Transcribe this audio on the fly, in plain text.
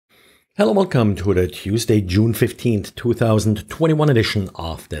Hello, welcome to the Tuesday, June 15th, 2021 edition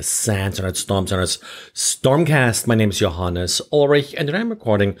of the SANS Internet Storm Center's Stormcast. My name is Johannes Ulrich and I'm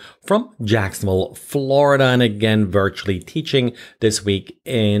recording from Jacksonville, Florida, and again virtually teaching this week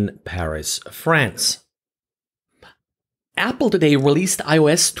in Paris, France. Apple today released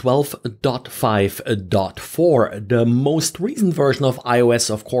iOS 12.5.4. The most recent version of iOS,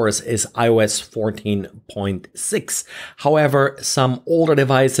 of course, is iOS 14.6. However, some older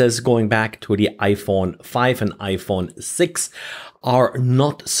devices going back to the iPhone 5 and iPhone 6 are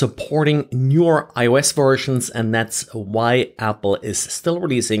not supporting newer iOS versions, and that's why Apple is still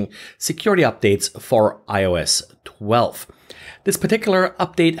releasing security updates for iOS 12. This particular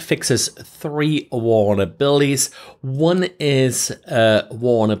update fixes three vulnerabilities. One is a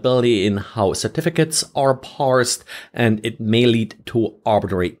vulnerability in how certificates are parsed, and it may lead to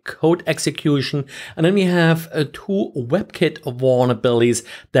arbitrary code execution. And then we have two WebKit vulnerabilities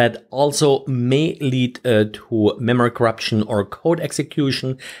that also may lead to memory corruption or code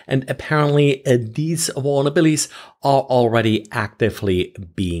execution. And apparently these vulnerabilities are already actively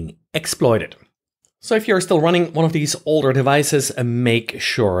being exploited. So if you're still running one of these older devices, make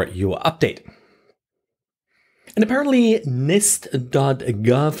sure you update. And apparently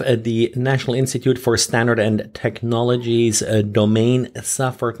NIST.gov, the National Institute for Standard and Technology's domain,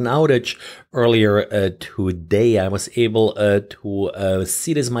 suffered an outage earlier today. I was able to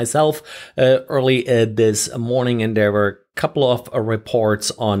see this myself early this morning, and there were couple of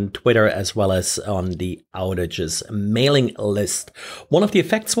reports on Twitter as well as on the outages mailing list. One of the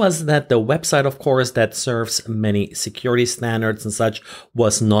effects was that the website, of course, that serves many security standards and such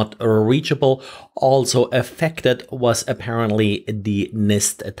was not reachable. Also affected was apparently the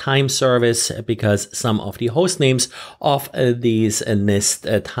NIST time service, because some of the host names of these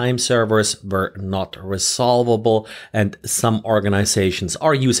NIST time servers were not resolvable, and some organizations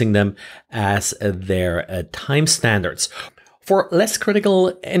are using them as their time standards. For less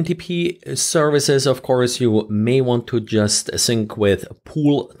critical NTP services, of course, you may want to just sync with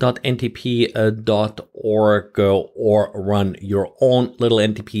pool.ntp.org or run your own little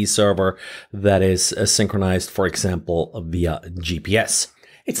NTP server that is synchronized, for example, via GPS.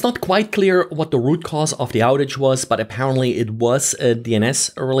 It's not quite clear what the root cause of the outage was, but apparently it was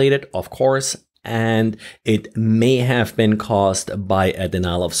DNS related, of course, and it may have been caused by a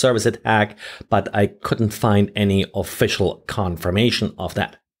denial of service attack, but I couldn't find any official confirmation of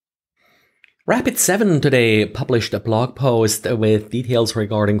that. Rapid7 today published a blog post with details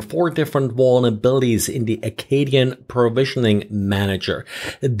regarding 4 different vulnerabilities in the Akkadian provisioning manager.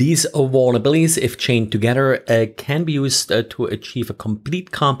 These vulnerabilities, if chained together, can be used to achieve a complete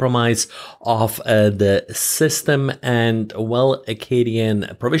compromise of the system. And well,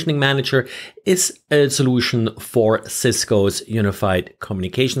 Akkadian provisioning manager is a solution for Cisco's unified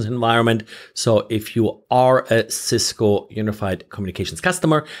communications environment. So if you are a Cisco unified communications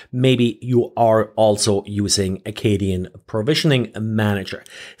customer, maybe you are also using Akkadian provisioning manager.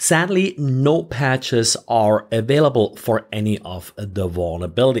 Sadly, no patches are available for any of the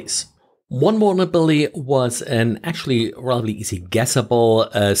vulnerabilities. One vulnerability was an actually relatively easy guessable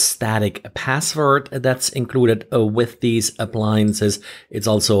static password that's included with these appliances. It's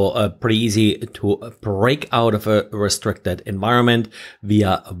also pretty easy to break out of a restricted environment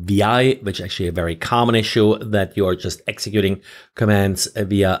via VI, which is actually a very common issue, that you're just executing commands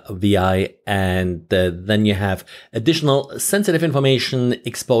via VI, and then you have additional sensitive information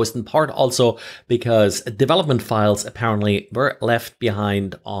exposed, in part also because development files apparently were left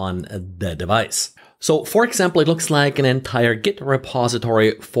behind on the device. So, for example, it looks like an entire Git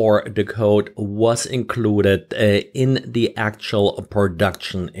repository for the code was included in the actual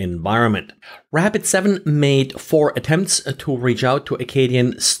production environment. Rapid7 made 4 attempts to reach out to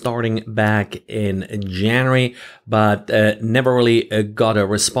Akkadian starting back in January, but never really got a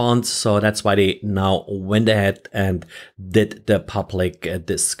response. So that's why they now went ahead and did the public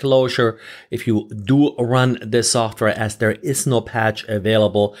disclosure. If you do run this software, as there is no patch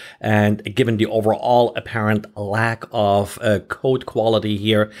available, and given the overall apparent lack of code quality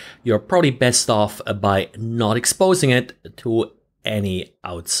here, you're probably best off by not exposing it to any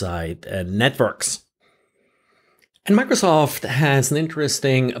outside networks. And Microsoft has an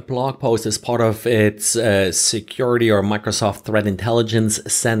interesting blog post as part of its security or Microsoft Threat Intelligence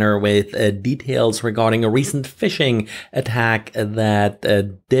Center with details regarding a recent phishing attack that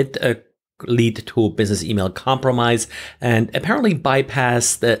did lead to business email compromise and apparently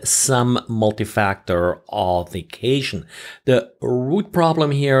bypass some multi-factor authentication. The root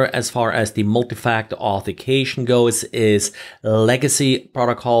problem here, as far as the multi-factor authentication goes, is legacy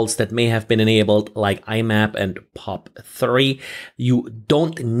protocols that may have been enabled, like IMAP and POP3. You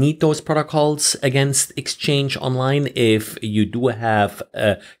don't need those protocols against Exchange Online if you do have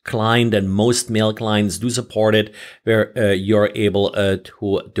a client, and most mail clients do support it, where you're able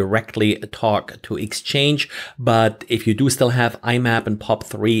to directly talk to Exchange. But if you do still have IMAP and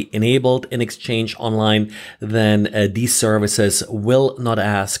POP3 enabled in Exchange Online, then these services will not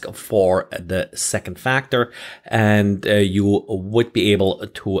ask for the second factor, and you would be able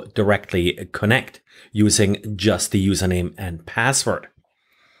to directly connect using just the username and password.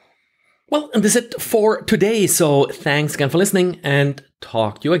 Well, and that's it for today. So thanks again for listening, and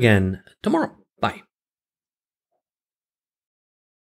talk to you again tomorrow.